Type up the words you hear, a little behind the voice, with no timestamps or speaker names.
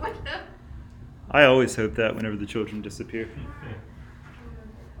I always hope that whenever the children disappear.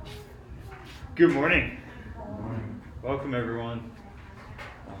 Good morning. Welcome, everyone.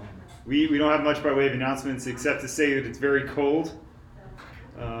 We don't have much by way of announcements except to say that it's very cold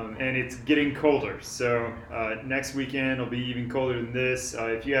and it's getting colder. So next weekend will be even colder than this.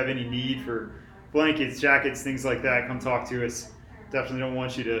 If you have any need for blankets, jackets, things like that, come talk to us. Definitely don't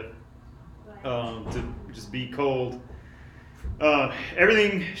want you to just be cold.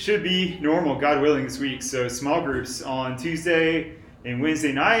 Everything should be normal, God willing, this week. So small groups on Tuesday and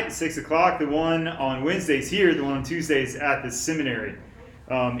Wednesday night at 6 o'clock. The one on Wednesdays here, the one on Tuesdays at the seminary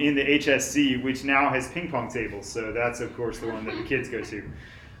in the HSC, which now has ping pong tables. So that's, of course, the one that the kids go to.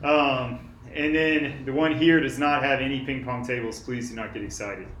 And then the one here does not have any ping pong tables. Please do not get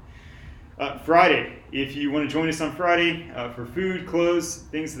excited. Friday, if you want to join us on Friday for food, clothes,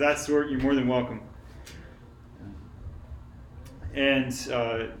 things of that sort, you're more than welcome. And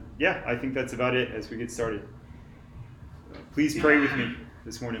I think that's about it as we get started. Please pray with me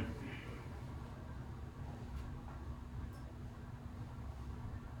this morning.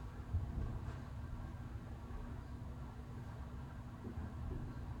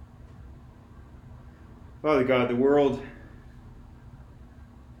 Father God, the world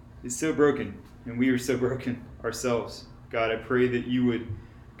is so broken, and we are so broken ourselves. God, I pray that you would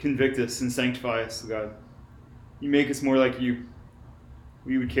convict us and sanctify us, God. You make us more like you.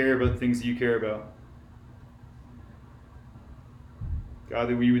 We would care about the things that you care about. God,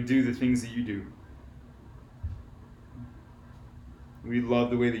 that we would do the things that you do. We love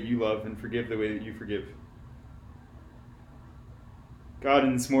the way that you love and forgive the way that you forgive. God,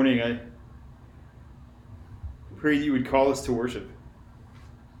 in this morning, I pray that you would call us to worship.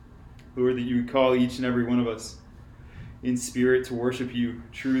 Lord, that you would call each and every one of us in spirit to worship you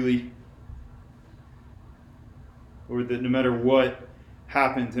truly. Lord, that no matter what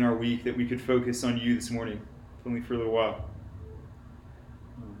happened in our week, that we could focus on you this morning, only for a little while.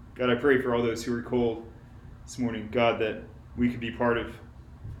 God, I pray for all those who are cold this morning, God, that we could be part of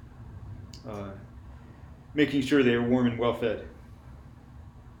making sure they are warm and well fed.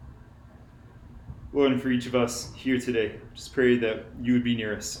 Lord, and for each of us here today, just pray that you would be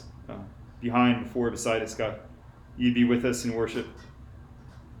near us, behind, before, beside us, God. You'd be with us in worship.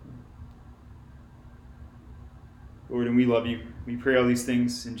 Lord, and we love you. We pray all these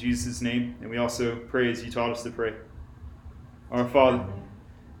things in Jesus' name, and we also pray as you taught us to pray. Our Father,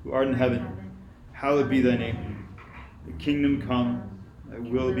 who art in heaven, hallowed be thy name. The kingdom come, thy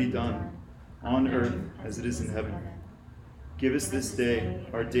will be done, on earth as it is in heaven. Give us this day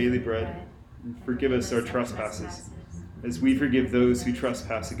our daily bread, and forgive us our trespasses, as we forgive those who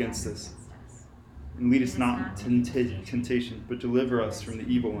trespass against us. And lead us not into temptation, but deliver us from the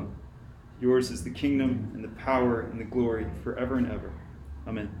evil one. Yours is the kingdom and the power and the glory forever and ever.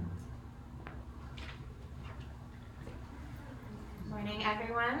 Amen. Good morning,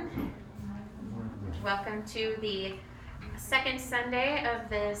 everyone. Welcome to the second Sunday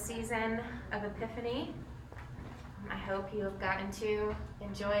of the season of Epiphany. I hope you have gotten to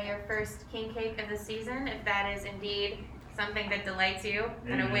enjoy your first king cake of the season, if that is indeed something that delights you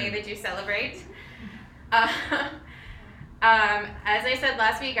in a way that you celebrate. As I said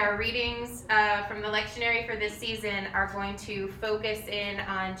last week, our readings from the lectionary for this season are going to focus in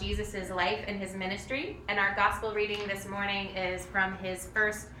on Jesus' life and his ministry. And our gospel reading this morning is from his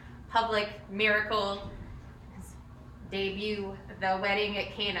first public miracle, his debut, the wedding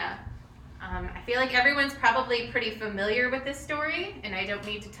at Cana. I feel like everyone's probably pretty familiar with this story, and I don't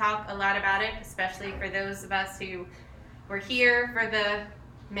need to talk a lot about it, especially for those of us who were here for the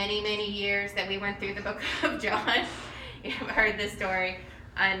many, many years that we went through the book of John. You've heard this story,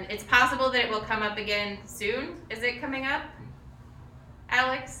 and it's possible that it will come up again soon. Is it coming up,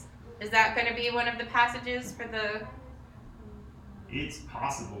 Alex? Is that going to be one of the passages for the... It's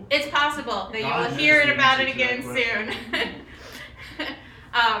possible. It's possible that you will hear about it again soon.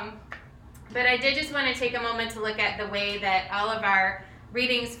 But I did just want to take a moment to look at the way that all of our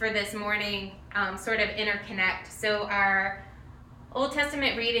readings for this morning sort of interconnect. So our Old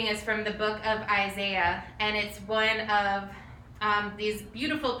Testament reading is from the book of Isaiah, and it's one of these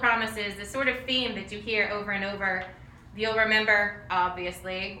beautiful promises, the sort of theme that you hear over and over. You'll remember,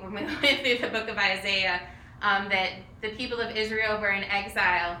 obviously, when we went through the book of Isaiah, that the people of Israel were in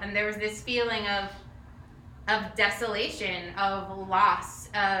exile, and there was this feeling of desolation, of loss,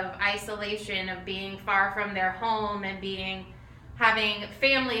 of isolation, of being far from their home and having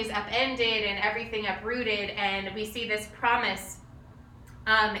families upended and everything uprooted. And we see this promise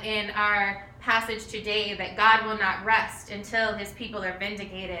in our passage today that God will not rest until his people are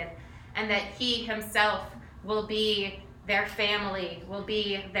vindicated, and that he himself will be their family, will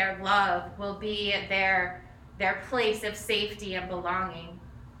be their love, will be their place of safety and belonging.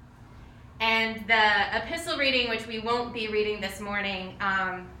 And the epistle reading, which we won't be reading this morning,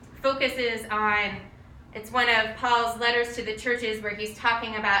 focuses on, it's one of Paul's letters to the churches where he's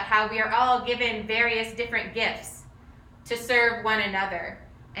talking about how we are all given various different gifts to serve one another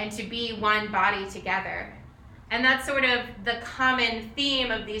and to be one body together. And that's sort of the common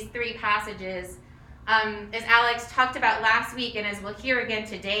theme of these three passages. As Alex talked about last week, and as we'll hear again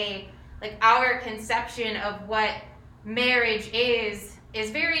today, like our conception of what marriage is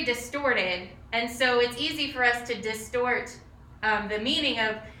very distorted. And so it's easy for us to distort the meaning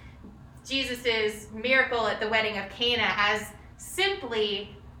of Jesus's miracle at the wedding of Cana as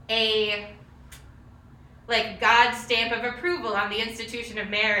simply a God's stamp of approval on the institution of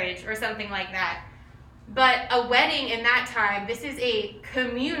marriage or something like that. But a wedding in that time, this is a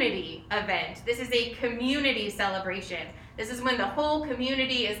community event. This is a community celebration. This is when the whole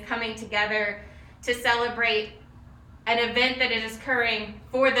community is coming together to celebrate an event that is occurring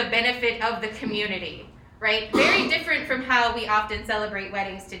for the benefit of the community, right? Very different from how we often celebrate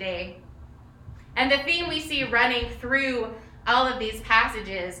weddings today. And the theme we see running through all of these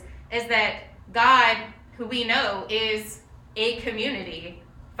passages is that God, who we know is a community,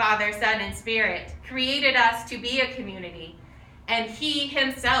 Father, Son, and Spirit, created us to be a community. And he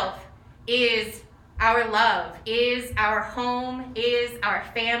himself is our love, is our home, is our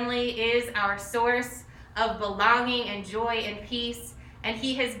family, is our source of belonging and joy and peace. And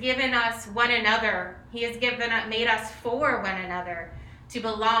he has given us one another. He has made us for one another to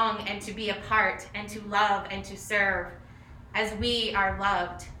belong and to be a part and to love and to serve as we are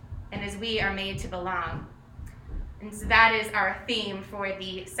loved and as we are made to belong. And so that is our theme for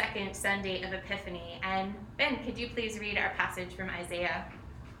the second Sunday of Epiphany. And Ben, could you please read our passage from Isaiah?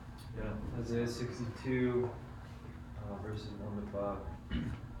 Yeah, Isaiah 62, verses 1 to 5.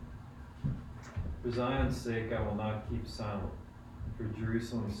 For Zion's sake I will not keep silent. For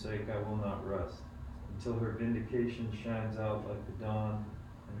Jerusalem's sake I will not rest, until her vindication shines out like the dawn,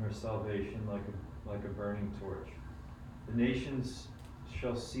 and her salvation like a burning torch. The nations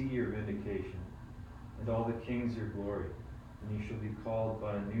shall see your vindication, and all the kings your glory, and you shall be called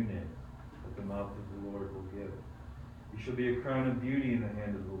by a new name that the mouth of the Lord will give. You shall be a crown of beauty in the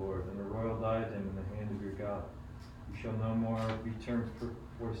hand of the Lord, and a royal diadem in the hand of your God. You shall no more be termed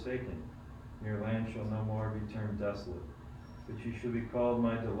forsaken, and your land shall no more be termed desolate. But you shall be called,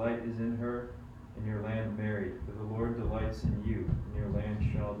 my delight is in her, and your land married. For the Lord delights in you, and your land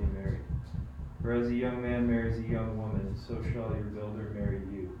shall be married. For as a young man marries a young woman, so shall your builder marry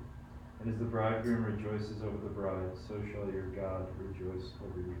you. And as the bridegroom rejoices over the bride, so shall your God rejoice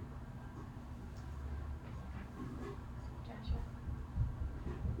over you.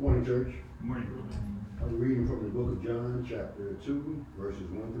 Morning, church. Good morning. I'm reading from the book of John, chapter 2, verses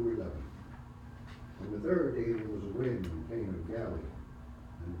 1 through 11. On the third day there was a wedding in Cana of Galilee,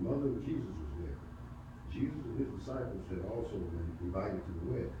 and the mother of Jesus was there. Jesus and his disciples had also been invited to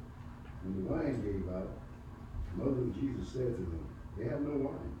the wedding. When the wine gave out, the mother of Jesus said to them, "They have no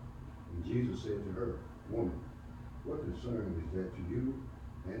wine." And Jesus said to her, "Woman, what concern is that to you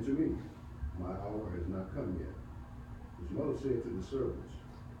and to me? My hour has not come yet." His mother said to the servants,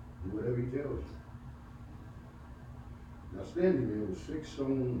 "Do whatever he tells you." Now standing there were 6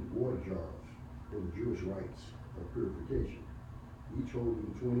 stone water jars for the Jewish rites of purification, each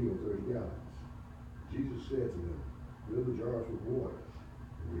holding 20 or 30 gallons. Jesus said to them, "Fill the jars with water,"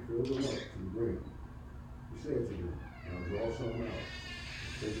 and they filled them up to the brim. He said to them, "Now draw some out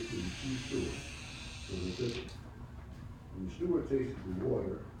and take it to the chief steward." So they took it. When the steward tasted the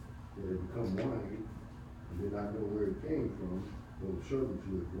water that had become wine and did not know where it came from, though the servants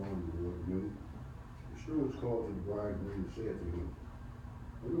who had drawn the water knew, the stewards called to the bridegroom and said to him,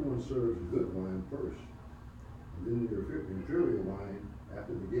 "Everyone serves the good wine first, and then the inferior wine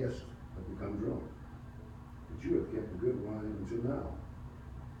after the guests have become drunk. But you have kept the good wine until now."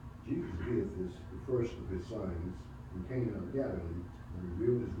 Jesus did this, the first of his signs, in Cana of Galilee, and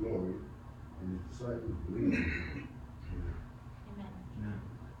revealed his glory, and his disciples believed in him. Amen.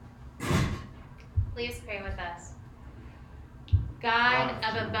 Please pray with us. God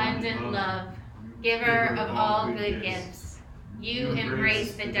of abundant love, giver of all good gifts, you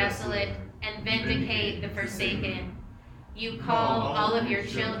embrace the desolate and vindicate the forsaken. You call all of your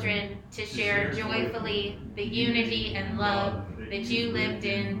children to share joyfully the unity and love that you lived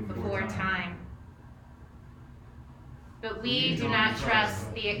in before time. But we do not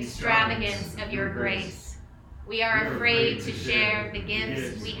trust the extravagance of your grace. We are afraid to share the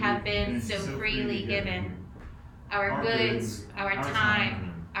gifts we have been so freely given. Our goods, our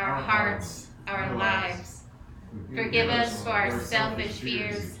time, our hearts, our lives. Forgive us for our selfish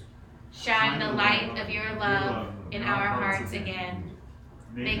fears. Shine the light of your love in our hearts again.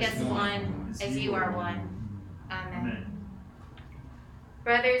 Make us one as you are one. Amen.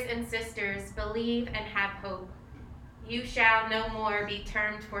 Brothers and sisters, believe and have hope. You shall no more be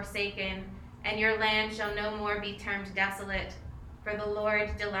termed forsaken, and your land shall no more be termed desolate, for the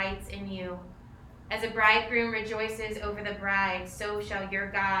Lord delights in you. As a bridegroom rejoices over the bride, so shall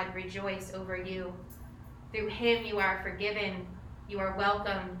your God rejoice over you. Through him you are forgiven, you are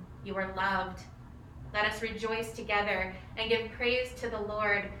welcome, you are loved. Let us rejoice together and give praise to the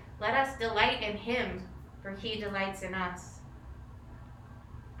Lord. Let us delight in him, for he delights in us.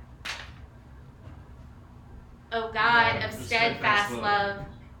 O God of steadfast love,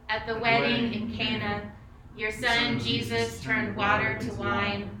 at the wedding in Cana, your son Jesus turned water to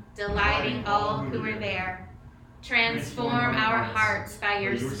wine, delighting all who were there. Transform our hearts by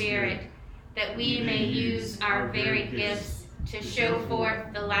your Spirit, that we may use our very gifts to show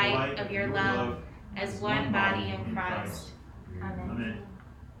forth the light of your love as one body in Christ. Amen.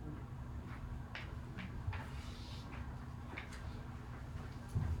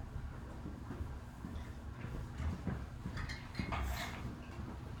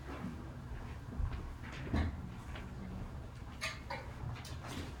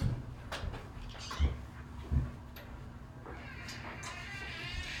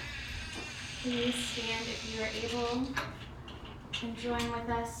 Please stand if you are able and join with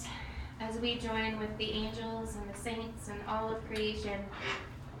us as we join with the angels and the saints and all of creation,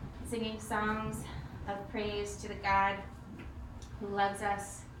 singing songs of praise to the God who loves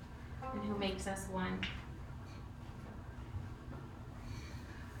us and who makes us one.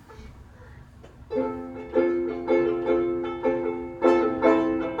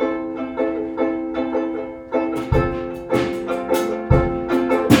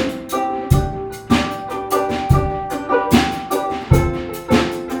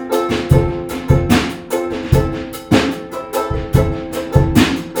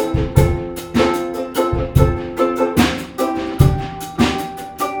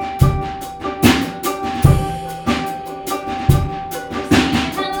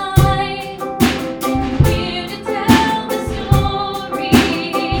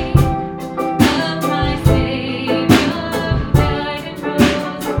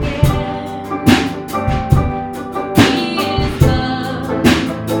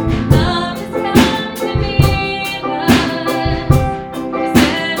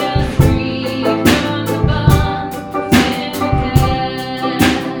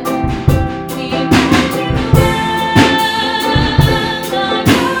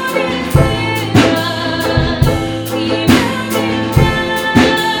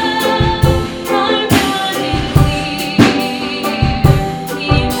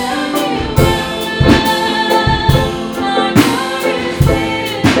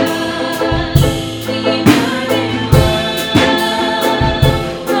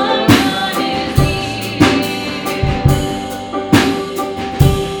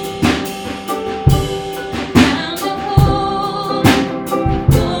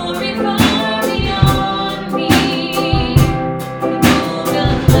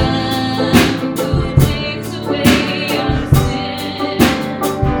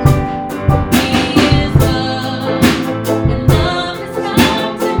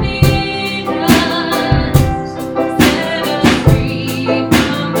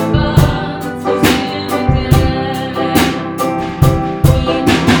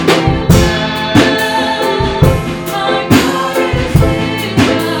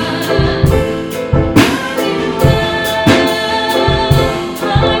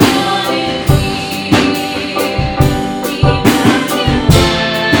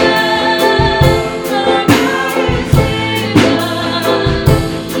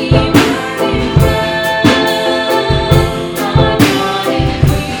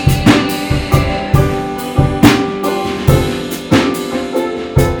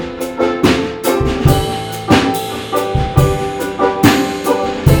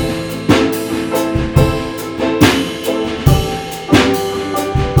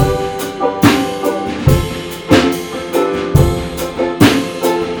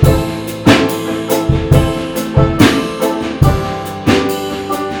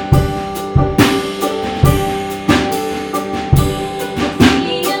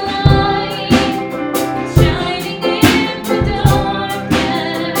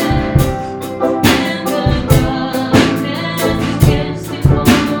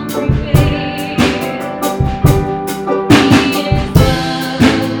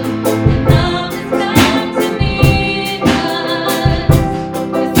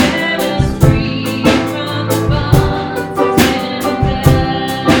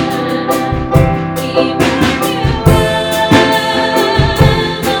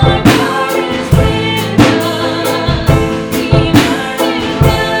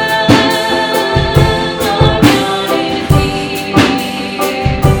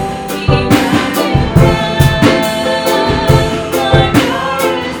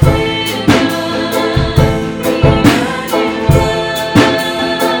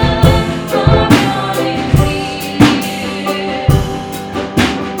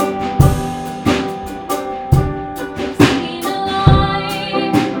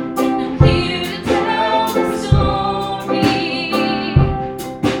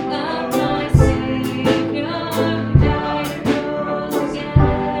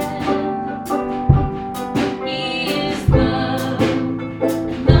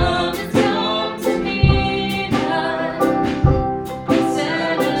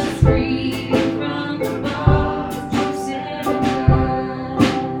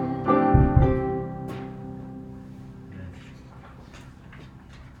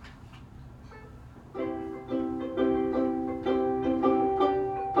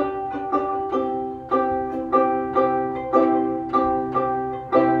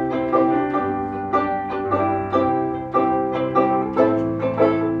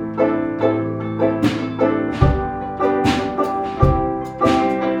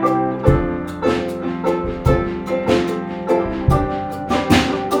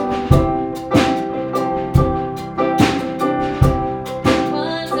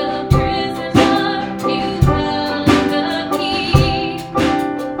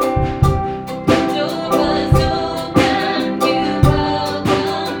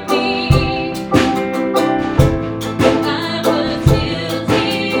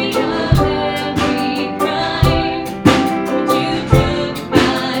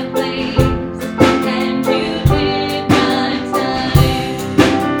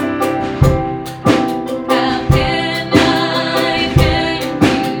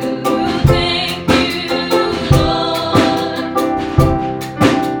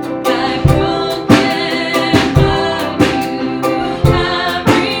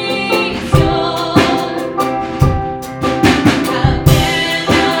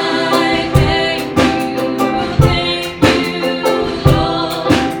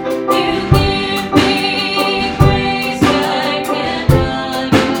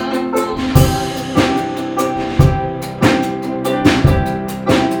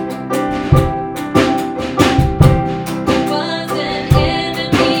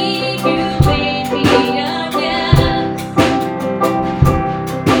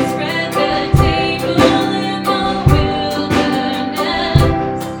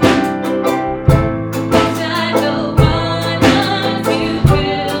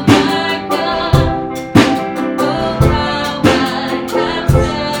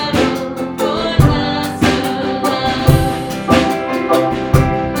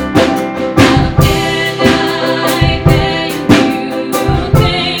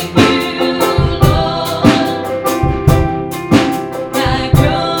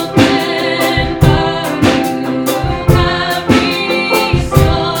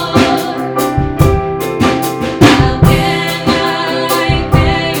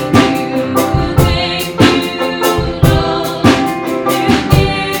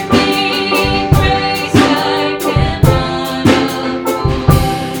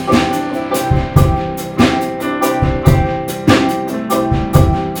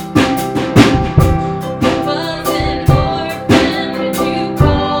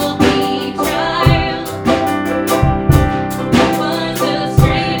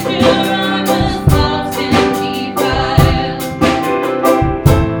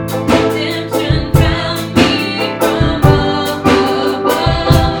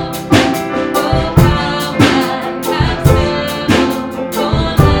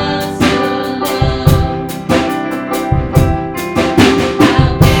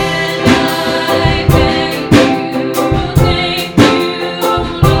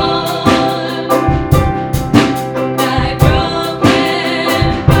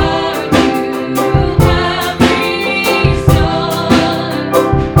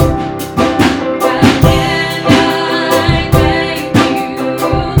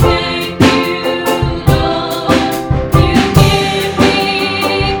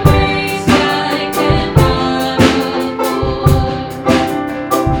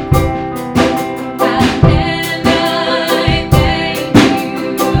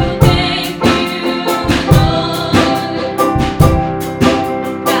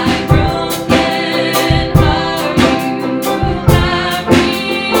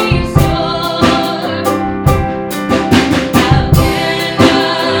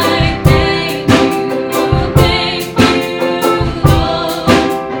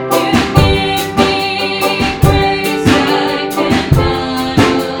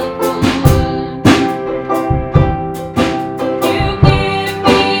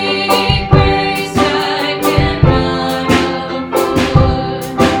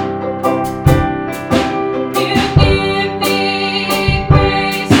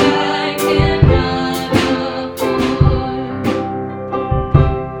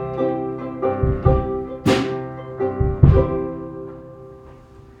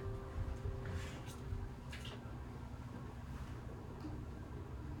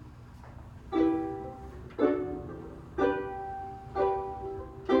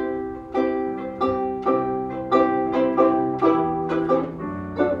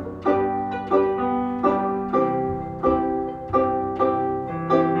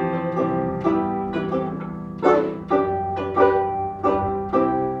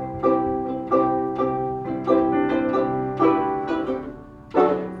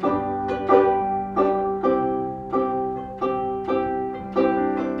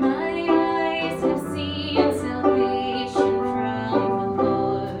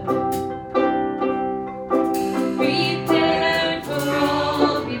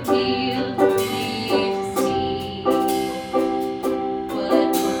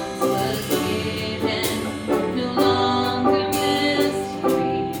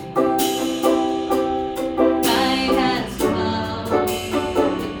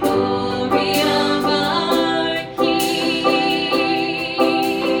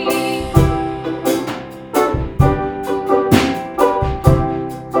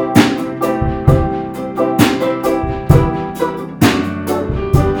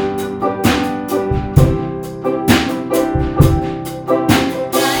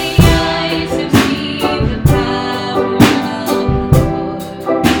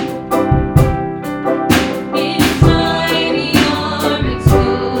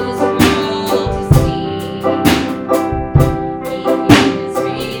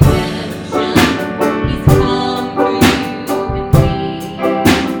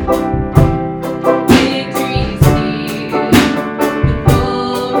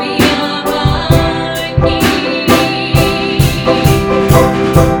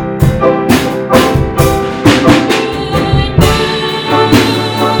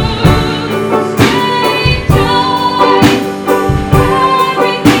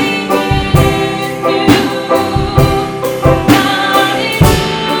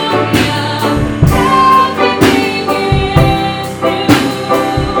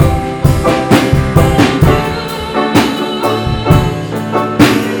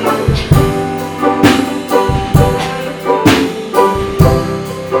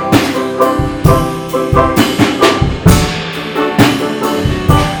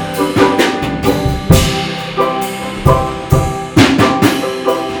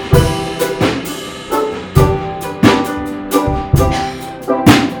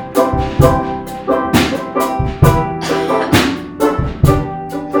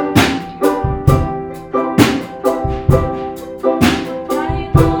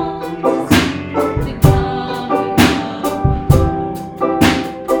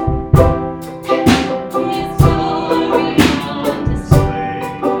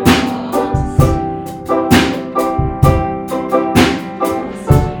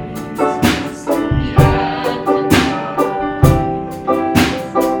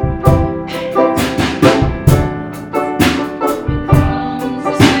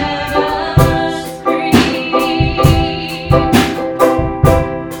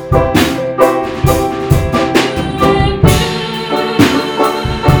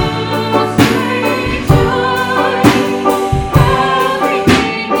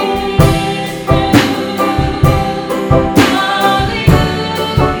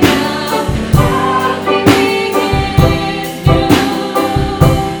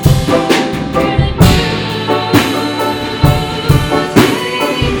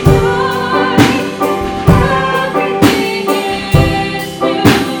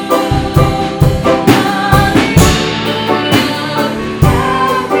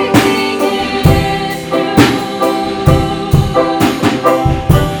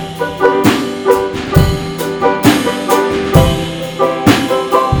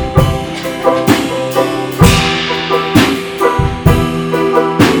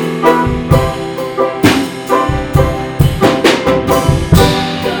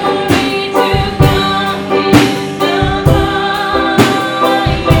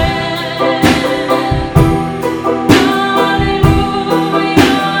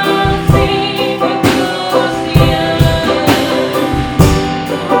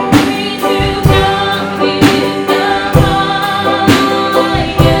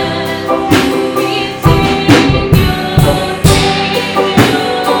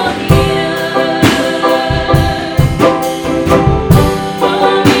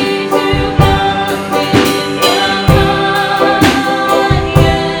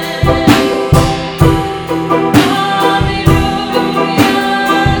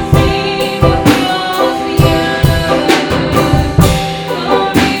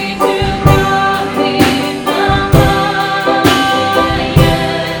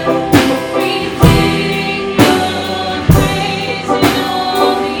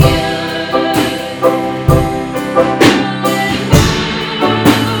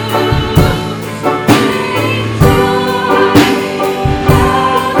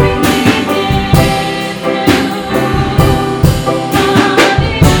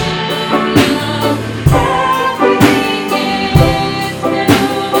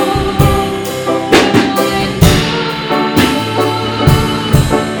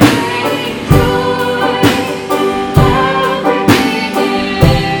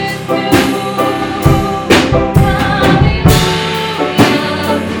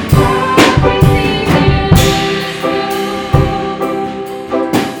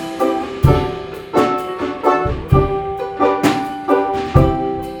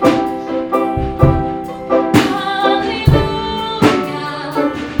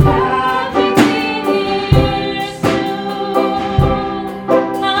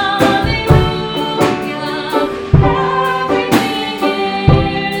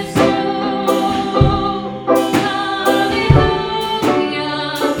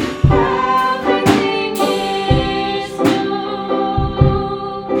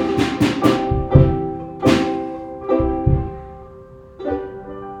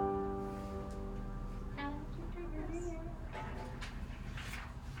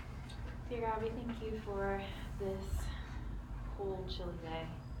 Dear God, we thank you for this cold, chilly day,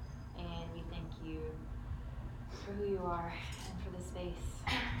 and we thank you for who you are and for the space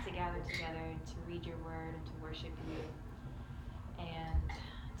to gather together and to read your word and to worship you and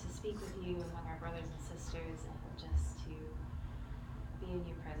to speak with you among our brothers and sisters and just to be in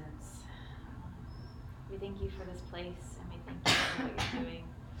your presence. We thank you for this place, and we thank you for what you're doing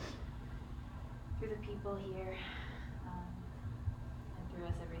through the people here and through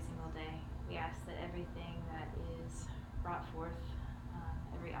us every single day. We ask that everything that is brought forth,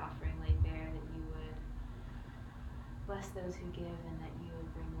 every offering laid bare, that you would bless those who give and that you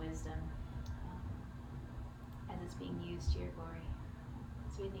would bring wisdom as it's being used to your glory.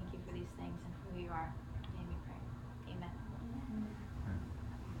 So we thank you for these things and for who you are. In your name we pray. Amen.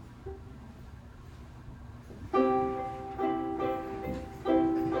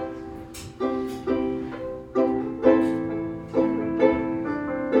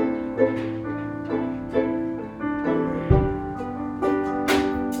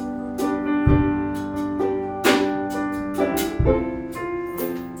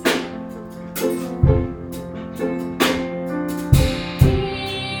 He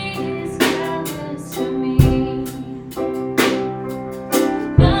is jealous of me.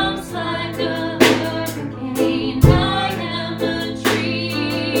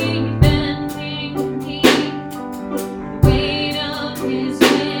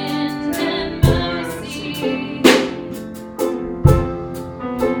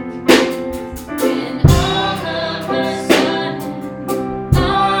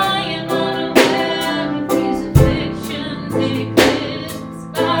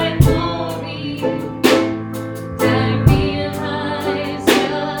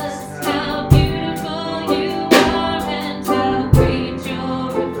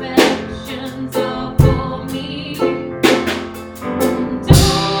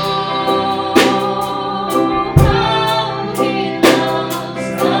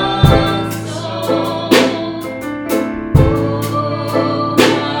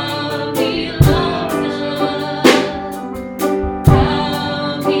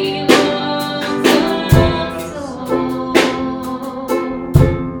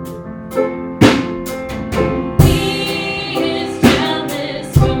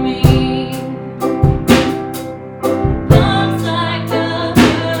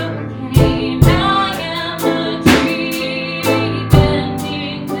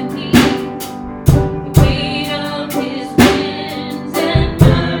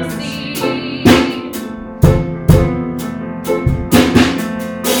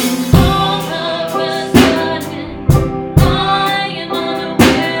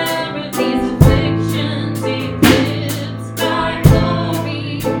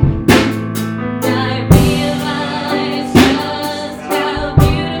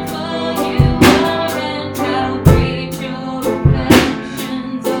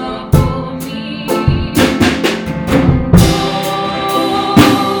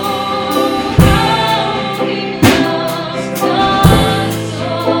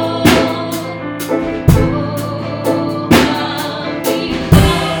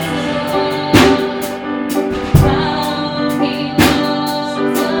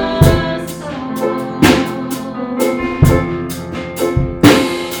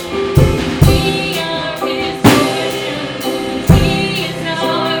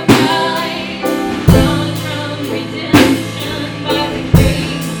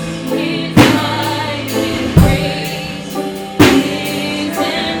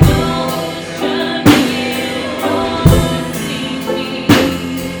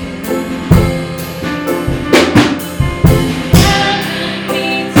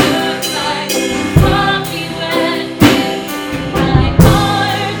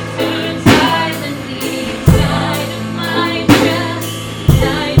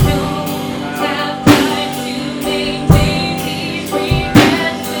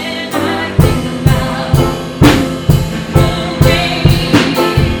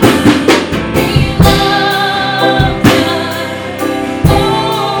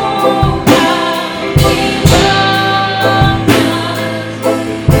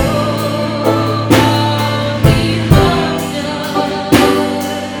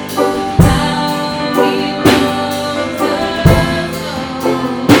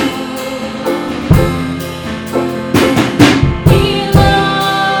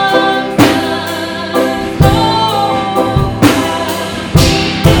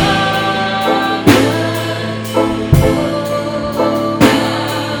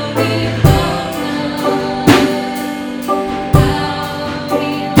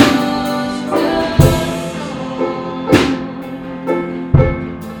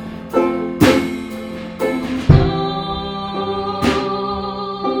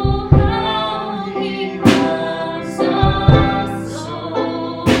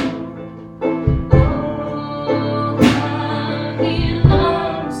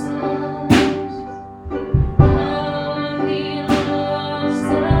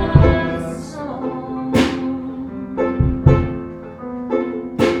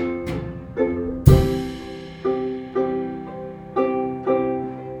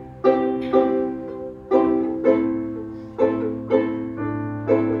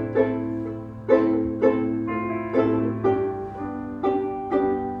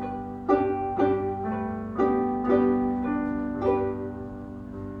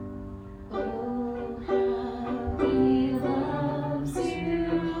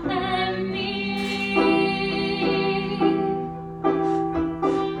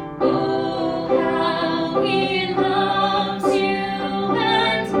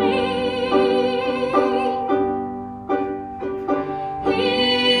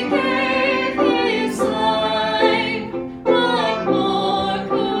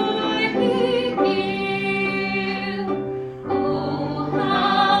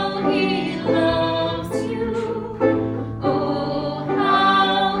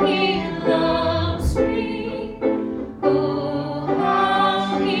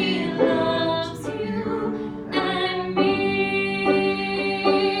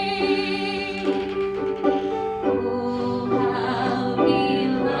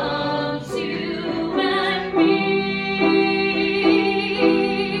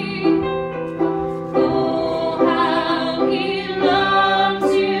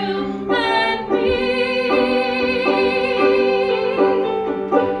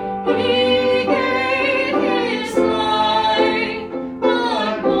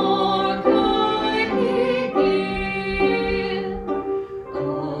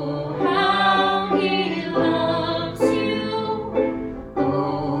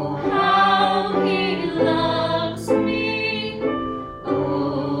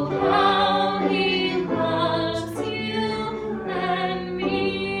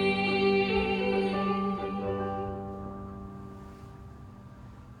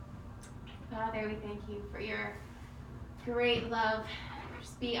 great love,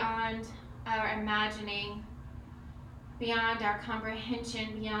 just beyond our imagining, beyond our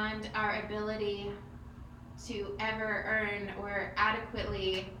comprehension, beyond our ability to ever earn or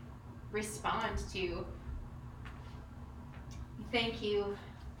adequately respond to. We thank you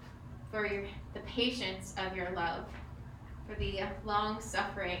for the patience of your love, for the long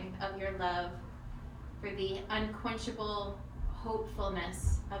suffering of your love, for the unquenchable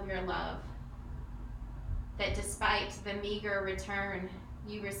hopefulness of your love, that despite the meager return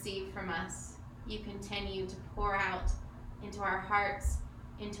you receive from us, you continue to pour out into our hearts,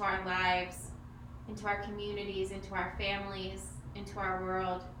 into our lives, into our communities, into our families, into our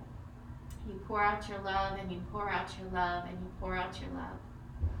world. You pour out your love, and you pour out your love, and you pour out your love.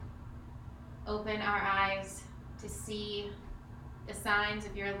 Open our eyes to see the signs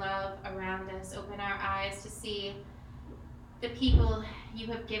of your love around us. Open our eyes to see the people you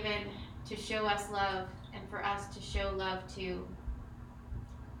have given to show us love and for us to show love to.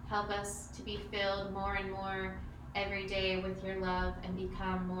 Help us to be filled more and more every day with your love and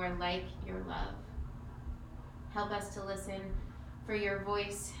become more like your love. Help us to listen for your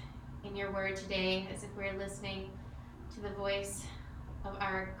voice in your word today, as if we're listening to the voice of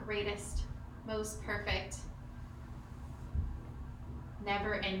our greatest, most perfect,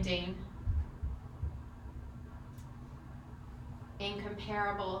 never-ending,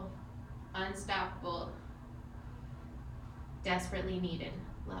 incomparable, unstoppable, desperately needed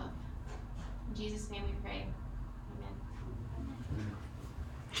love. In Jesus' name we pray. Amen.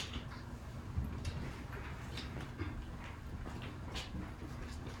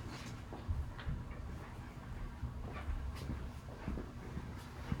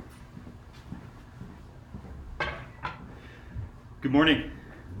 Good morning.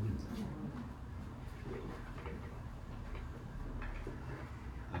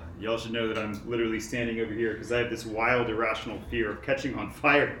 Y'all should know that I'm literally standing over here because I have this wild, irrational fear of catching on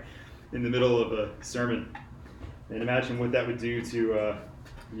fire in the middle of a sermon. And imagine what that would do to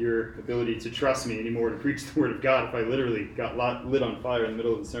your ability to trust me anymore to preach the Word of God if I literally got lit on fire in the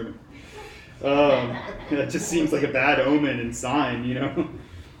middle of the sermon. It just seems like a bad omen and sign, you know.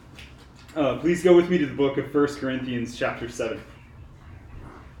 Please go with me to the book of 1 Corinthians chapter 7.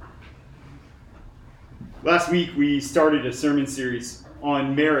 Last week, we started a sermon series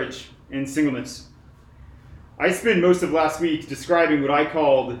on marriage and singleness. I spent most of last week describing what I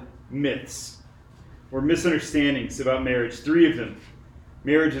called myths, or misunderstandings about marriage. 3 of them.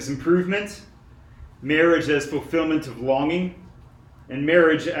 Marriage as improvement, marriage as fulfillment of longing, and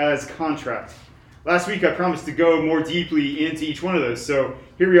marriage as contract. Last week, I promised to go more deeply into each one of those. So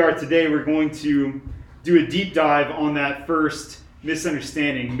here we are today. We're going to do a deep dive on that first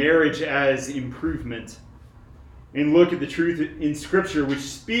misunderstanding, marriage as improvement, and look at the truth in Scripture, which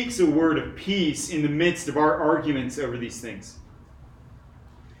speaks a word of peace in the midst of our arguments over these things.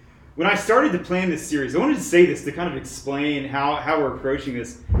 When I started to plan this series, I wanted to say this to kind of explain how we're approaching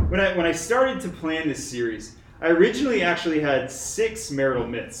this. When I started to plan this series, I originally actually had 6 marital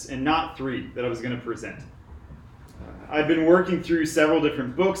myths and not 3 that I was going to present. I've been working through several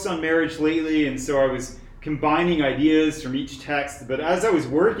different books on marriage lately, and so I was combining ideas from each text. But as I was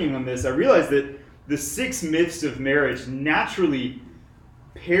working on this, I realized that the 6 myths of marriage naturally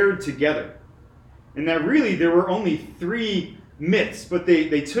paired together. And that really there were only 3 myths, but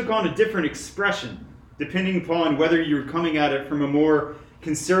they took on a different expression depending upon whether you were coming at it from a more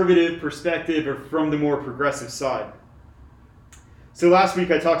conservative perspective or from the more progressive side. So last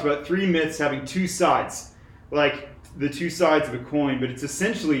week I talked about 3 myths having 2 sides, like the 2 sides of a coin, but it's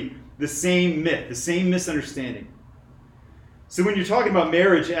essentially the same myth, the same misunderstanding. So when you're talking about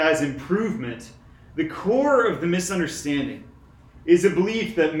marriage as improvement, the core of the misunderstanding is a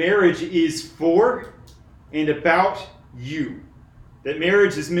belief that marriage is for and about you. That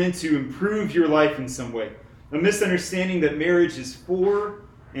marriage is meant to improve your life in some way. A misunderstanding that marriage is for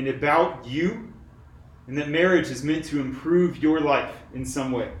and about you, and that marriage is meant to improve your life in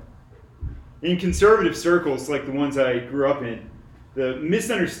some way. In conservative circles like the ones I grew up in, the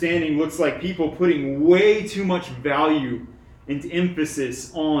misunderstanding looks like people putting way too much value and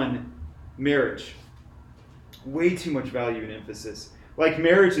emphasis on marriage. Way too much value and emphasis. Like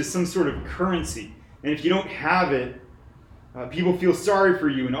marriage is some sort of currency. And if you don't have it, people feel sorry for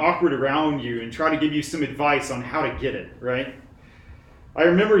you and awkward around you and try to give you some advice on how to get it, right? I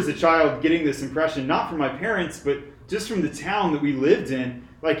remember as a child getting this impression, not from my parents, but just from the town that we lived in.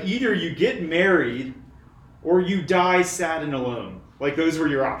 Like either you get married or you die sad and alone. Like those were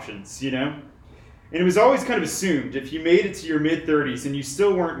your options, you know? And it was always kind of assumed if you made it to your mid-30s and you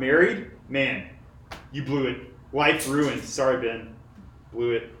still weren't married, man, you blew it. Life ruined. Sorry, Ben.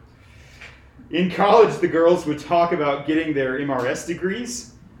 Blew it. In college, the girls would talk about getting their MRS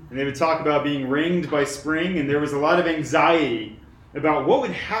degrees, and they would talk about being ringed by spring, and there was a lot of anxiety about what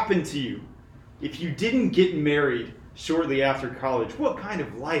would happen to you if you didn't get married shortly after college. What kind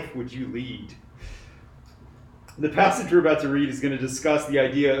of life would you lead? The passage we're about to read is going to discuss the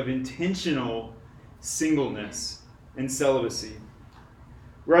idea of intentional singleness and celibacy.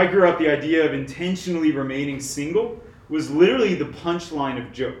 Where I grew up, the idea of intentionally remaining single was literally the punchline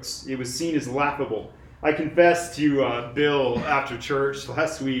of jokes. It was seen as laughable. I confessed to Bill after church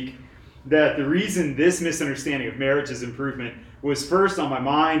last week that the reason this misunderstanding of marriage as improvement was first on my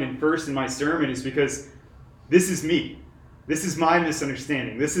mind and first in my sermon is because this is me. This is my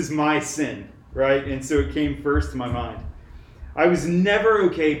misunderstanding. This is my sin, right? And so it came first to my mind. I was never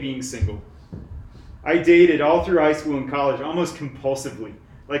okay being single. I dated all through high school and college almost compulsively.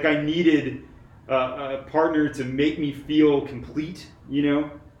 Like I needed a partner to make me feel complete, you know.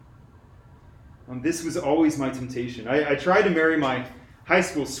 This was always my temptation. I tried to marry my high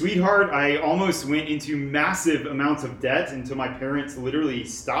school sweetheart. I almost went into massive amounts of debt until my parents literally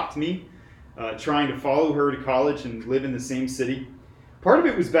stopped me trying to follow her to college and live in the same city. Part of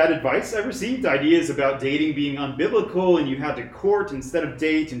it was bad advice I received, ideas about dating being unbiblical and you had to court instead of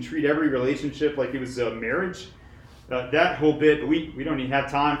date and treat every relationship like it was a marriage. That whole bit, but we don't even have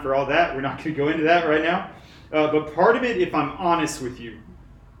time for all that. We're not going to go into that right now. But part of it, if I'm honest with you,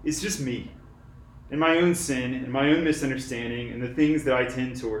 is just me and my own sin and my own misunderstanding and the things that I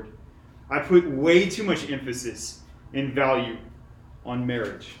tend toward. I put way too much emphasis and value on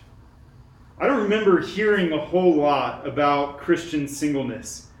marriage. I don't remember hearing a whole lot about Christian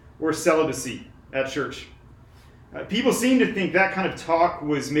singleness or celibacy at church. People seem to think that kind of talk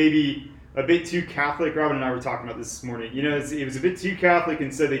was maybe a bit too Catholic. Robin and I were talking about this morning. You know, it was a bit too Catholic,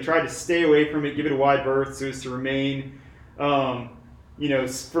 and so they tried to stay away from it, give it a wide berth so as to remain,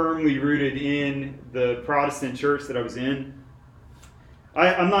 firmly rooted in the Protestant church that I was in.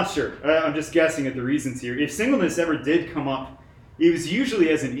 I'm not sure. I'm just guessing at the reasons here. If singleness ever did come up, it was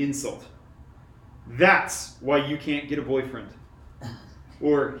usually as an insult. That's why you can't get a boyfriend.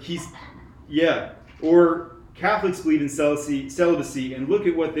 Or or Catholics believe in celibacy, and look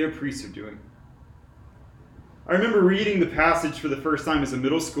at what their priests are doing. I remember reading the passage for the first time as a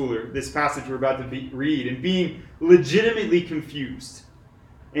middle schooler, this passage we're about to read, and being legitimately confused.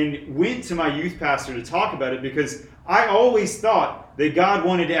 And went to my youth pastor to talk about it because I always thought that God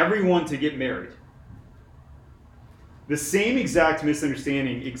wanted everyone to get married. The same exact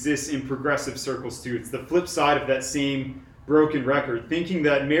misunderstanding exists in progressive circles too. It's the flip side of that same broken record, thinking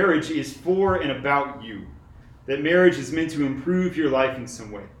that marriage is for and about you. That marriage is meant to improve your life in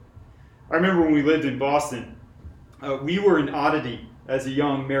some way. I remember when we lived in Boston, we were an oddity as a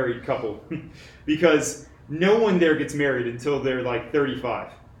young married couple because no one there gets married until they're like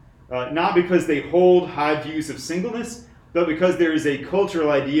 35. Not because they hold high views of singleness, but because there is a cultural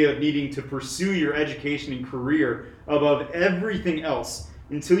idea of needing to pursue your education and career above everything else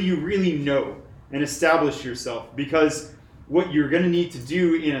until you really know and establish yourself. Because what you're going to need to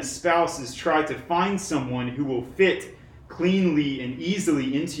do in a spouse is try to find someone who will fit cleanly and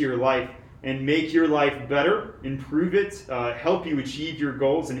easily into your life and make your life better, improve it, help you achieve your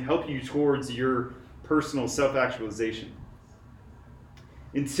goals, and help you towards your personal self-actualization.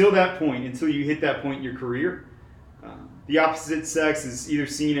 Until that point, until you hit that point in your career, the opposite sex is either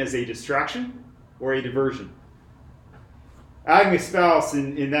seen as a distraction or a diversion. Having a spouse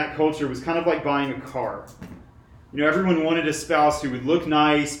in that culture was kind of like buying a car. You know, everyone wanted a spouse who would look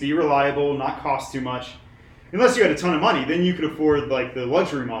nice, be reliable, not cost too much. Unless you had a ton of money, then you could afford like the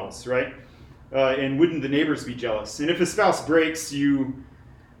luxury models, right? And wouldn't the neighbors be jealous? And if a spouse breaks,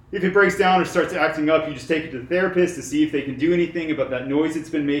 if it breaks down or starts acting up, you just take it to the therapist to see if they can do anything about that noise it's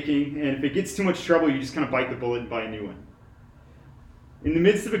been making. And if it gets too much trouble, you just kind of bite the bullet and buy a new one. In the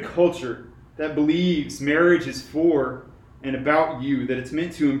midst of a culture that believes marriage is for and about you, that it's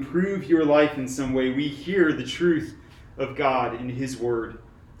meant to improve your life in some way, we hear the truth of God in His Word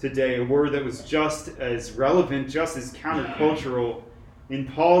today, a word that was just as relevant, just as countercultural in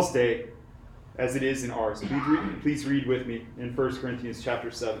Paul's day as it is in ours. Please read with me in 1 Corinthians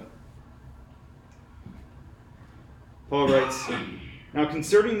chapter 7. Paul writes, "Now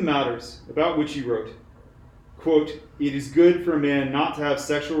concerning the matters about which he wrote, quote, 'It is good for a man not to have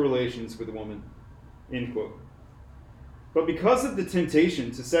sexual relations with a woman,' end quote. But because of the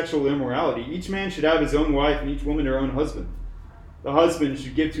temptation to sexual immorality, each man should have his own wife and each woman her own husband. The husband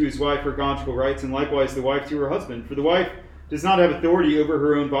should give to his wife her conjugal rights, and likewise the wife to her husband. For the wife does not have authority over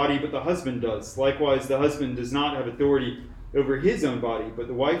her own body, but the husband does. Likewise, the husband does not have authority over his own body, but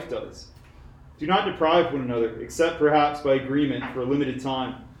the wife does. Do not deprive one another, except perhaps by agreement for a limited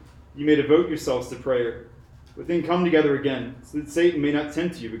time, you may devote yourselves to prayer, but then come together again, so that Satan may not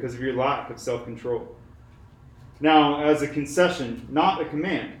tempt you because of your lack of self-control. Now, as a concession, not a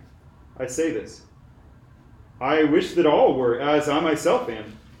command, I say this. I wish that all were as I myself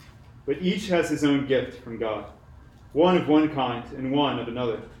am, but each has his own gift from God, one of one kind and one of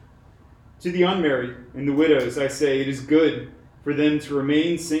another. To the unmarried and the widows I say, it is good for them to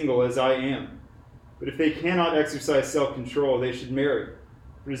remain single as I am. But if they cannot exercise self-control, they should marry.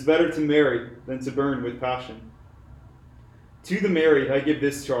 For it is better to marry than to burn with passion. To the married I give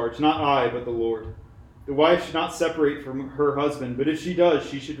this charge, not I, but the Lord. The wife should not separate from her husband, but if she does,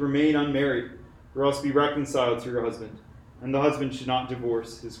 she should remain unmarried, or else be reconciled to her husband. And the husband should not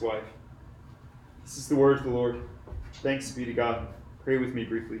divorce his wife. This is the word of the Lord. Thanks be to God. Pray with me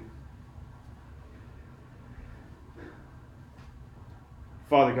briefly.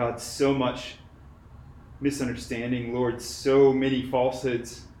 Father God, so much misunderstanding, Lord, so many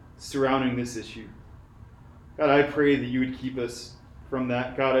falsehoods surrounding this issue. God, I pray that you would keep us from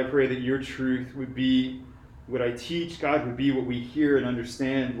that. God, I pray that your truth would be what I teach. God, would be what we hear and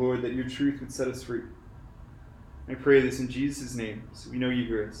understand, Lord, that your truth would set us free. I pray this in Jesus' name, so we know you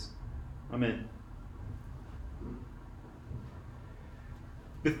hear us. Amen.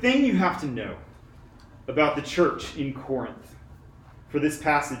 The thing you have to know about the church in Corinth, for this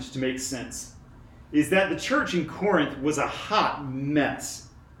passage to make sense, is that the church in Corinth was a hot mess.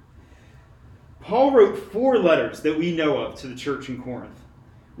 Paul wrote 4 letters that we know of to the church in Corinth,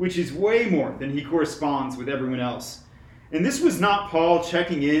 which is way more than he corresponds with everyone else. And this was not Paul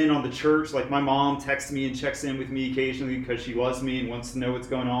checking in on the church like my mom texts me and checks in with me occasionally because she loves me and wants to know what's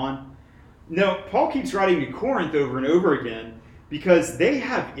going on. No, Paul keeps writing to Corinth over and over again because they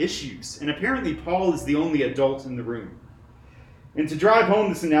have issues, and apparently Paul is the only adult in the room. And to drive home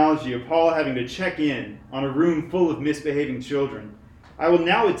this analogy of Paul having to check in on a room full of misbehaving children, I will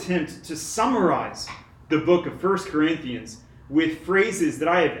now attempt to summarize the book of 1 Corinthians with phrases that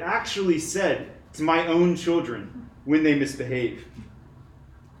I have actually said to my own children when they misbehave.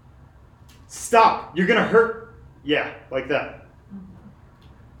 Stop, you're going to hurt. Yeah, like that.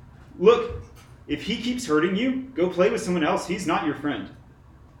 Look, if he keeps hurting you, go play with someone else. He's not your friend.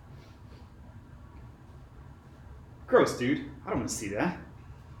 Gross, dude. I don't want to see that.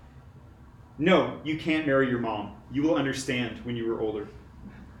 No, you can't marry your mom. You will understand when you are older.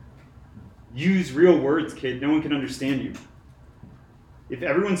 Use real words, kid. No one can understand you. If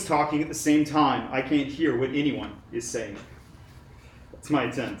everyone's talking at the same time, I can't hear what anyone is saying. That's my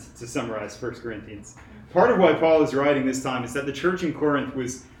attempt to summarize 1 Corinthians. Part of why Paul is writing this time is that the church in Corinth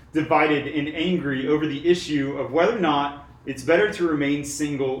was divided and angry over the issue of whether or not it's better to remain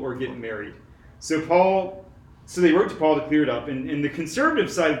single or get married. So they wrote to Paul to clear it up. And the conservative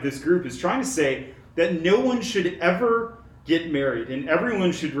side of this group is trying to say that no one should ever get married and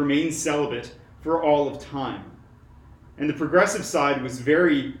everyone should remain celibate for all of time. And the progressive side was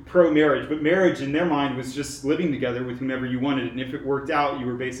very pro-marriage, but marriage in their mind was just living together with whomever you wanted, and if it worked out, you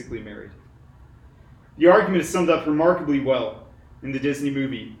were basically married. The argument is summed up remarkably well in the Disney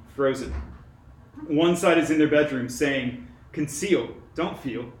movie Frozen. One side is in their bedroom saying, conceal, don't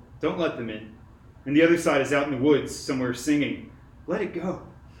feel, don't let them in. And the other side is out in the woods somewhere singing, let it go,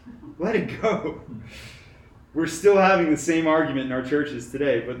 let it go. We're still having the same argument in our churches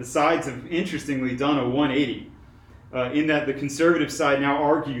today, but the sides have interestingly done a 180. In that the conservative side now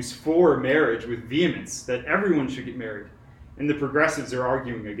argues for marriage with vehemence, that everyone should get married, and the progressives are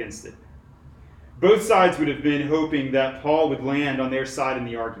arguing against it. Both sides would have been hoping that Paul would land on their side in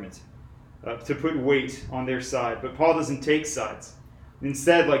the argument, to put weight on their side, but Paul doesn't take sides.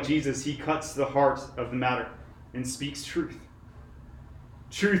 Instead, like Jesus, he cuts to the heart of the matter and speaks truth.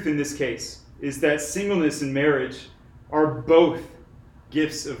 Truth in this case is that singleness and marriage are both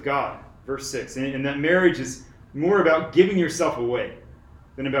gifts of God, verse 6, and that marriage is more about giving yourself away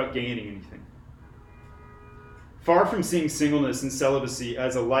than about gaining anything. Far from seeing singleness and celibacy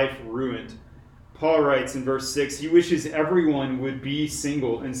as a life ruined, Paul writes in verse 6, he wishes everyone would be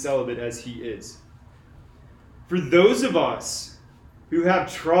single and celibate as he is. For those of us who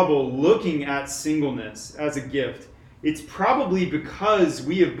have trouble looking at singleness as a gift, it's probably because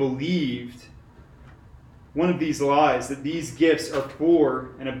we have believed one of these lies, that these gifts are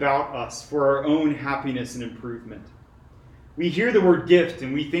for and about us, for our own happiness and improvement. We hear the word gift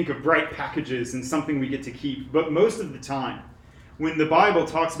and we think of bright packages and something we get to keep, but most of the time, when the Bible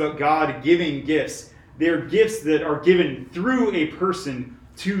talks about God giving gifts, they're gifts that are given through a person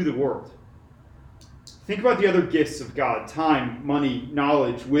to the world. Think about the other gifts of God: time, money,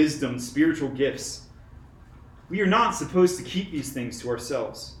 knowledge, wisdom, spiritual gifts. We are not supposed to keep these things to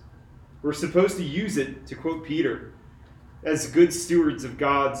ourselves. We're supposed to use it, to quote Peter, as good stewards of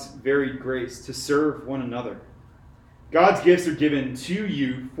God's varied grace to serve one another. God's gifts are given to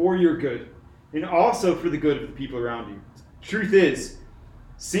you for your good and also for the good of the people around you. Truth is,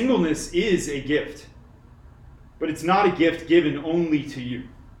 singleness is a gift, but it's not a gift given only to you.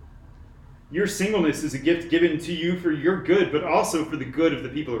 Your singleness is a gift given to you for your good, but also for the good of the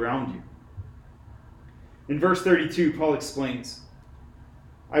people around you. In verse 32, Paul explains,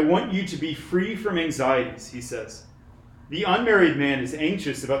 I want you to be free from anxieties, he says. The unmarried man is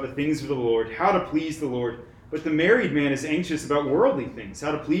anxious about the things of the Lord, how to please the Lord, but the married man is anxious about worldly things,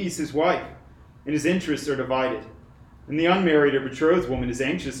 how to please his wife, and his interests are divided. And the unmarried or betrothed woman is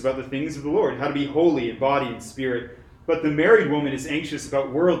anxious about the things of the Lord, how to be holy in body and spirit, but the married woman is anxious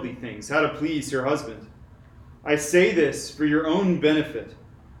about worldly things, how to please her husband. I say this for your own benefit,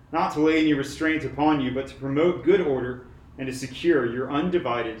 not to lay any restraint upon you, but to promote good order and to secure your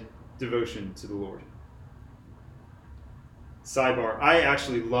undivided devotion to the Lord. Sidebar, I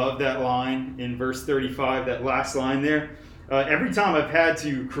actually love that line in verse 35, that last line there. Every time I've had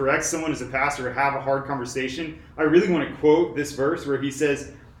to correct someone as a pastor or have a hard conversation, I really want to quote this verse where he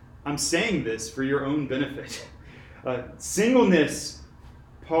says, I'm saying this for your own benefit. Singleness,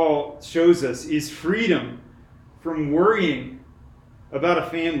 Paul shows us, is freedom from worrying about a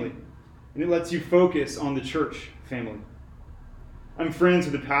family, and it lets you focus on the church family. I'm friends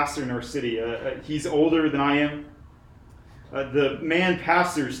with a pastor in our city. He's older than I am. The man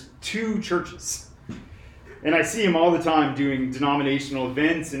pastors 2 churches. And I see him all the time doing denominational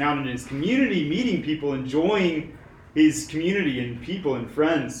events and out in his community, meeting people, enjoying his community and people and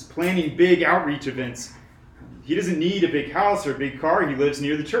friends, planning big outreach events. He doesn't need a big house or a big car. He lives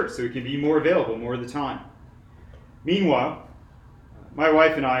near the church, so he can be more available more of the time. Meanwhile, my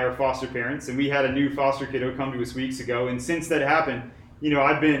wife and I are foster parents, and we had a new foster kiddo come to us weeks ago. And since that happened,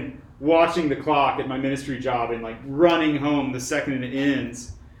 I've been watching the clock at my ministry job and running home the second it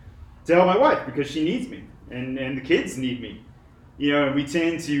ends to help my wife because she needs me and the kids need me. And we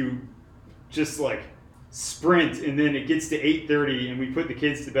tend to just sprint, and then it gets to 8:30 and we put the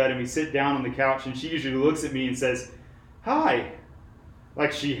kids to bed and we sit down on the couch, and she usually looks at me and says, hi,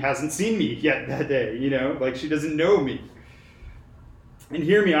 like she hasn't seen me yet that day, like she doesn't know me. And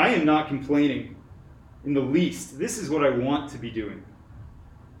hear me, I am not complaining in the least. This is what I want to be doing.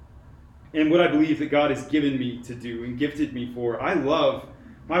 And what I believe that God has given me to do and gifted me for. I love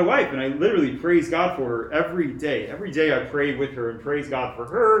my wife, and I literally praise God for her every day. Every day I pray with her and praise God for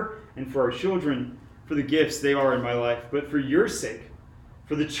her and for our children, for the gifts they are in my life. But for your sake,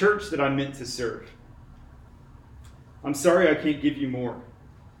 for the church that I'm meant to serve, I'm sorry I can't give you more.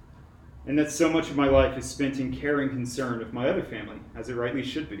 And that so much of my life is spent in care and concern of my other family, as it rightly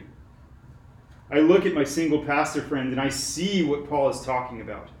should be. I look at my single pastor friend and I see what Paul is talking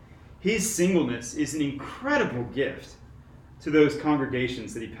about. His singleness is an incredible gift to those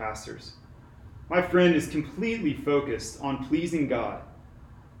congregations that he pastors. My friend is completely focused on pleasing God.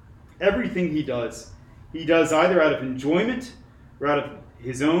 Everything he does either out of enjoyment or out of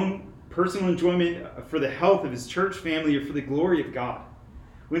his own personal enjoyment for the health of his church family or for the glory of God.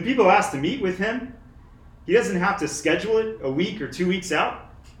 When people ask to meet with him, he doesn't have to schedule it a week or 2 weeks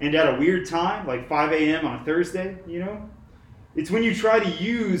out and at a weird time, like 5 a.m. on a Thursday, It's when you try to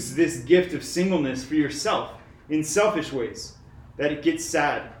use this gift of singleness for yourself in selfish ways that it gets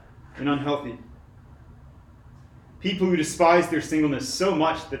sad and unhealthy. People who despise their singleness so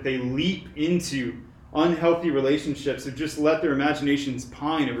much that they leap into unhealthy relationships or just let their imaginations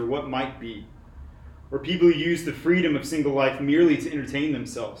pine over what might be. Or people who use the freedom of single life merely to entertain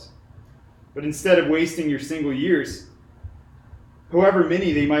themselves. But instead of wasting your single years, however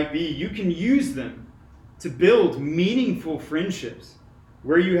many they might be, you can use them to build meaningful friendships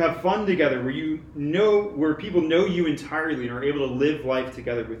where you have fun together, where people know you entirely and are able to live life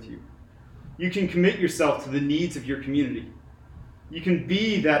together with you. You can commit yourself to the needs of your community. You can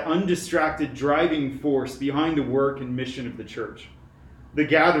be that undistracted driving force behind the work and mission of the church. The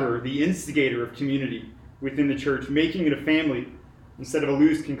gatherer, the instigator of community within the church, making it a family instead of a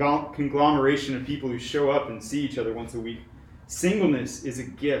loose conglomeration of people who show up and see each other once a week. Singleness is a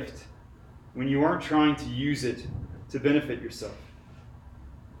gift when you aren't trying to use it to benefit yourself.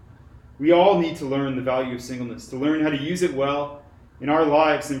 We all need to learn the value of singleness, to learn how to use it well in our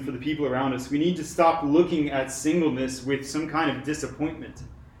lives and for the people around us. We need to stop looking at singleness with some kind of disappointment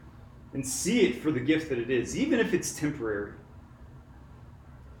and see it for the gift that it is, even if it's temporary.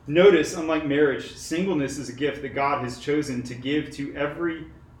 Notice, unlike marriage, singleness is a gift that God has chosen to give to every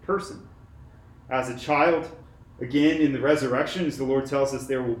person. As a child, again, in the resurrection, as the Lord tells us,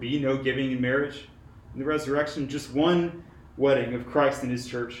 there will be no giving in marriage. In the resurrection, just one wedding of Christ and his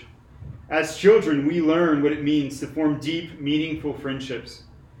church. As children, we learn what it means to form deep, meaningful friendships,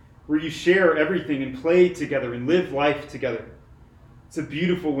 where you share everything and play together and live life together. It's a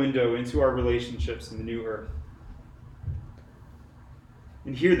beautiful window into our relationships in the new earth.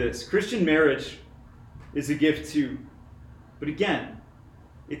 And hear this, Christian marriage is a gift too. But again,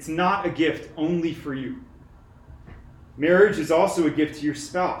 it's not a gift only for you. Marriage is also a gift to your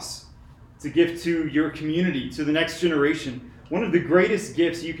spouse. It's a gift to your community, to the next generation. One of the greatest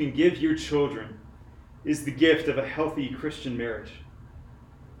gifts you can give your children is the gift of a healthy Christian marriage.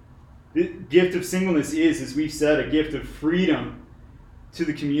 The gift of singleness is, as we've said, a gift of freedom to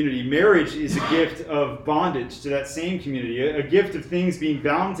the community. Marriage is a gift of bondage to that same community, a gift of things being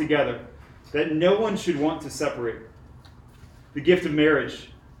bound together that no one should want to separate. The gift of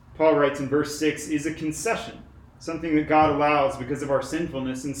marriage, Paul writes in verse 6, is a concession, something that God allows because of our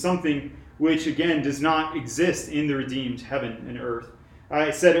sinfulness, and something which, again, does not exist in the redeemed heaven and earth.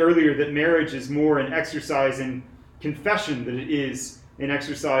 I said earlier that marriage is more an exercise in confession than it is an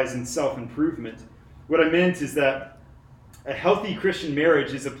exercise in self-improvement. What I meant is that a healthy Christian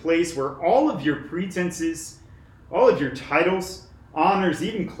marriage is a place where all of your pretenses, all of your titles, honors,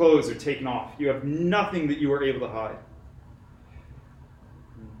 even clothes are taken off. You have nothing that you are able to hide.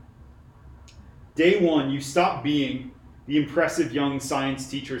 Day one, you stop being the impressive young science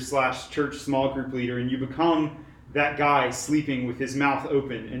teacher / church small group leader, and you become that guy sleeping with his mouth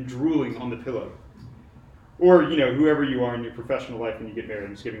open and drooling on the pillow. Or, whoever you are in your professional life when you get married.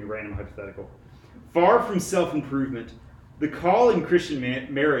 I'm just giving a random hypothetical. Far from self-improvement, the call in Christian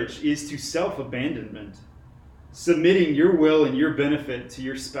marriage is to self-abandonment, submitting your will and your benefit to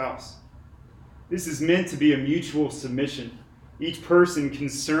your spouse. This is meant to be a mutual submission, each person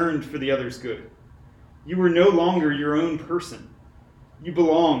concerned for the other's good. You are no longer your own person. You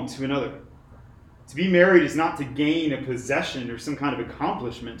belong to another. To be married is not to gain a possession or some kind of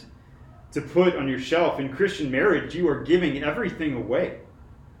accomplishment to put on your shelf. In Christian marriage, you are giving everything away.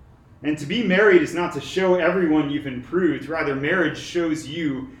 And to be married is not to show everyone you've improved. Rather, marriage shows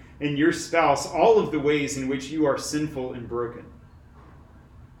you and your spouse all of the ways in which you are sinful and broken.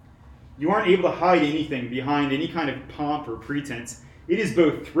 You aren't able to hide anything behind any kind of pomp or pretense. It is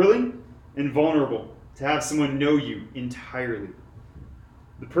both thrilling and vulnerable to have someone know you entirely.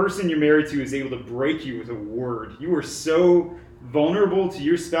 The person you're married to is able to break you with a word. You are so vulnerable to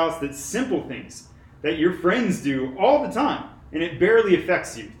your spouse that simple things that your friends do all the time, and it barely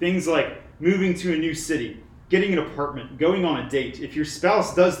affects you. Things like moving to a new city, getting an apartment, going on a date. If your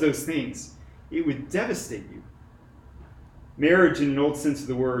spouse does those things, it would devastate you. Marriage, in an old sense of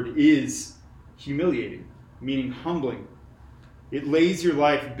the word, is humiliating, meaning humbling. It lays your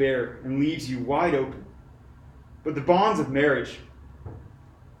life bare and leaves you wide open. But the bonds of marriage,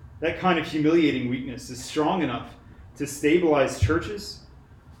 that kind of humiliating weakness, is strong enough to stabilize churches,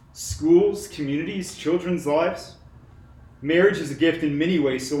 schools, communities, children's lives. Marriage is a gift in many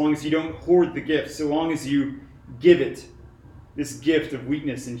ways, so long as you don't hoard the gift, so long as you give it, this gift of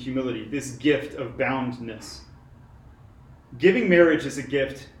weakness and humility, this gift of boundness. Giving marriage as a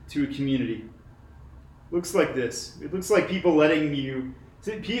gift to a community looks like this. It looks like letting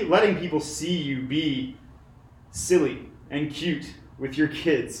people see you be silly and cute with your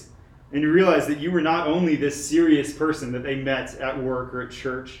kids, and you realize that you were not only this serious person that they met at work or at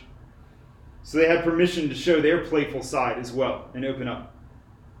church. So they had permission to show their playful side as well and open up.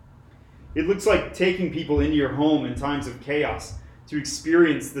 It looks like taking people into your home in times of chaos to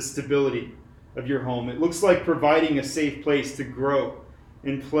experience the stability of your home. It looks like providing a safe place to grow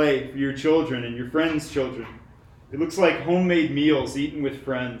and play for your children and your friends' children. It looks like homemade meals eaten with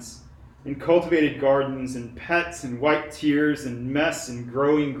friends, and cultivated gardens, and pets, and white tears, and mess, and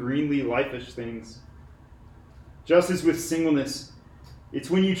growing greenly life-ish things. Just as with singleness,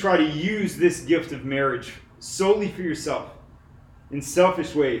 it's when you try to use this gift of marriage solely for yourself in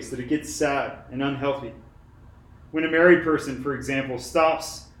selfish ways that it gets sad and unhealthy. When a married person, for example,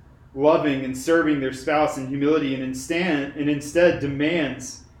 stops loving and serving their spouse in humility and instead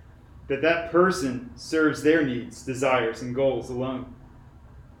demands that that person serves their needs, desires, and goals alone.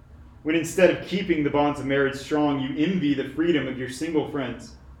 When instead of keeping the bonds of marriage strong, you envy the freedom of your single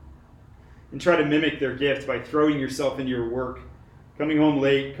friends and try to mimic their gift by throwing yourself into your work, coming home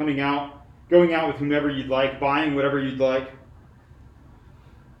late, going out with whomever you'd like, buying whatever you'd like.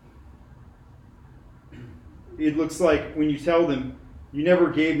 It looks like when you tell them, "You never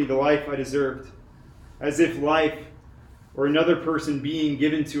gave me the life I deserved," as if life or another person being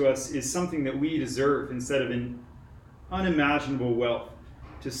given to us is something that we deserve instead of an unimaginable wealth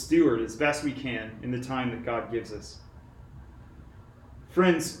to steward as best we can in the time that God gives us.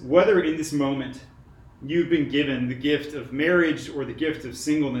 Friends, whether in this moment you've been given the gift of marriage or the gift of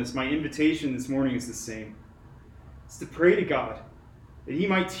singleness, my invitation this morning is the same. It's to pray to God that he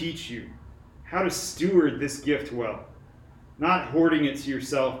might teach you how to steward this gift well, not hoarding it to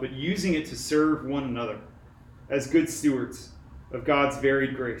yourself, but using it to serve one another as good stewards of God's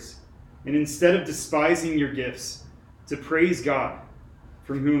varied grace. And instead of despising your gifts, to praise God,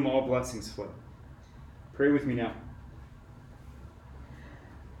 from whom all blessings flow. Pray with me now.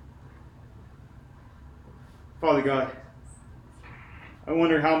 Father God, I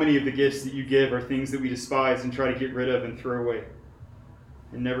wonder how many of the gifts that you give are things that we despise and try to get rid of and throw away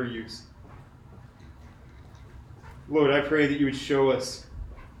and never use. Lord, I pray that you would show us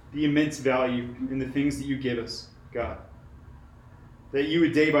the immense value in the things that you give us, God. That you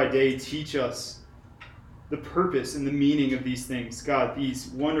would day by day teach us the purpose and the meaning of these things. God, these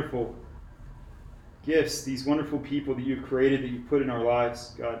wonderful gifts, these wonderful people that you've created, that you've put in our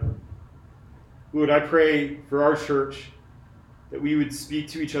lives, God. Lord, I pray for our church that we would speak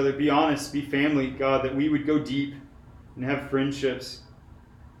to each other, be honest, be family, God, that we would go deep and have friendships.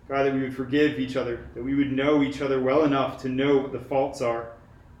 God, that we would forgive each other, that we would know each other well enough to know what the faults are,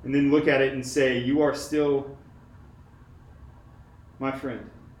 and then look at it and say, you are still my friend.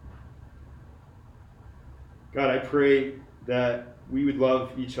 God, I pray that we would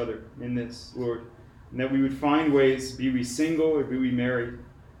love each other in this, Lord, and that we would find ways, be we single or be we married,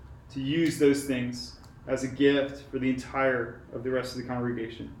 to use those things as a gift for the entire of the rest of the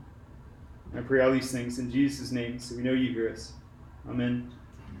congregation. I pray all these things in Jesus' name, so we know you hear us. Amen.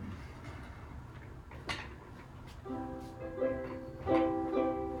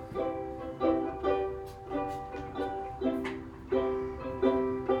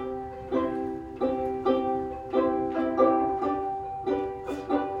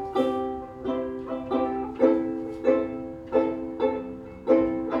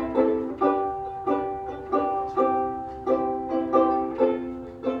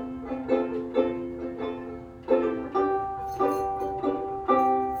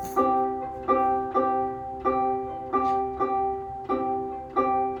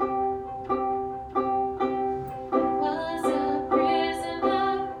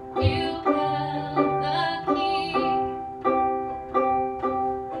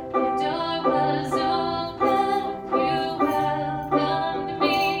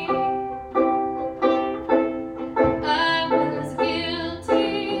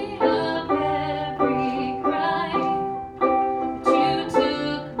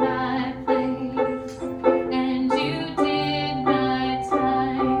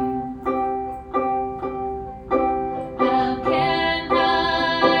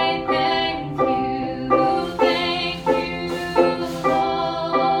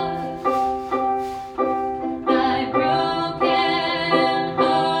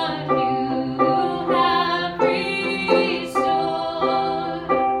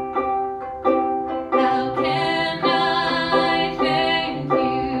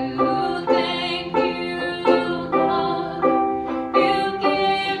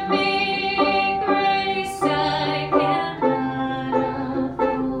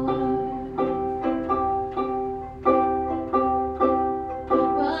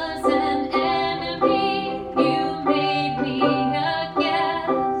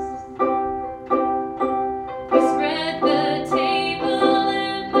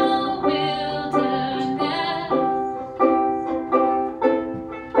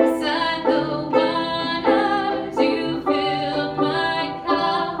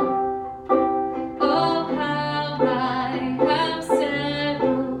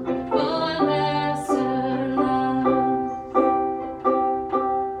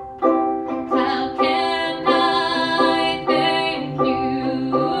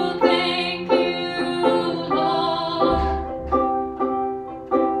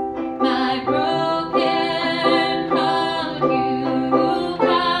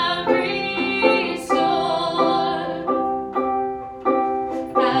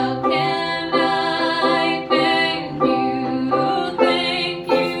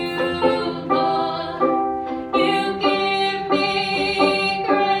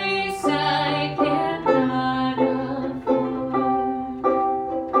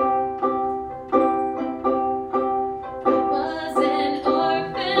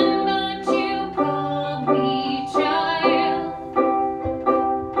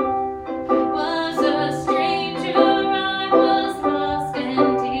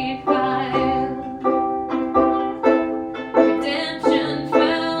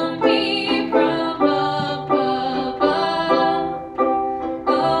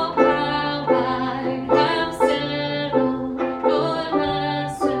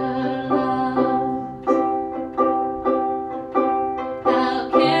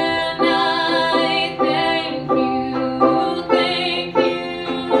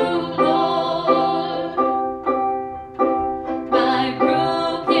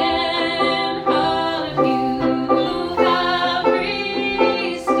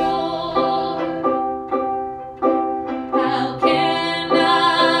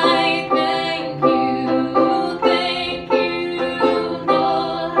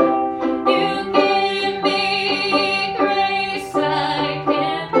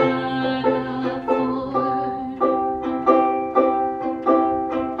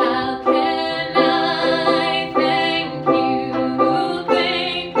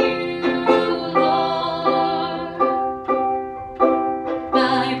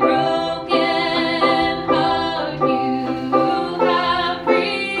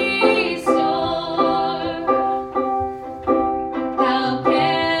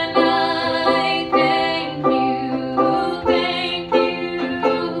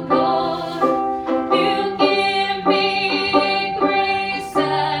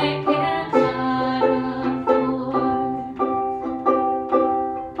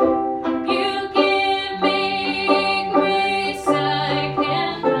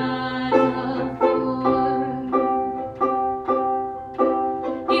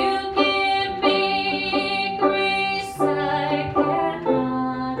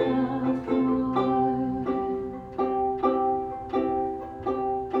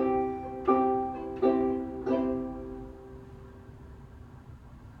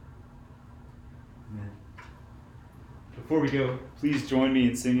 Before we go, please join me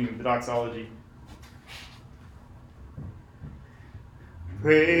in singing the doxology.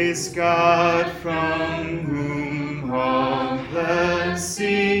 Praise God, from whom all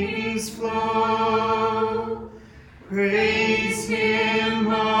blessings flow. Praise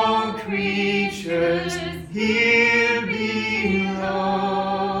Him, all creatures here below.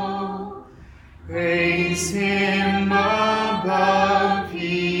 Praise Him above,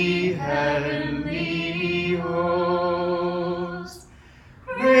 ye heavenly hosts.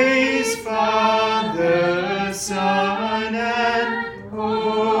 Praise Father, Son, and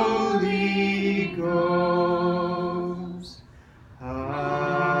Holy Ghost.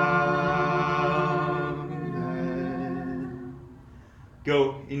 Amen.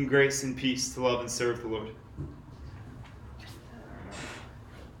 Go in grace and peace to love and serve the Lord.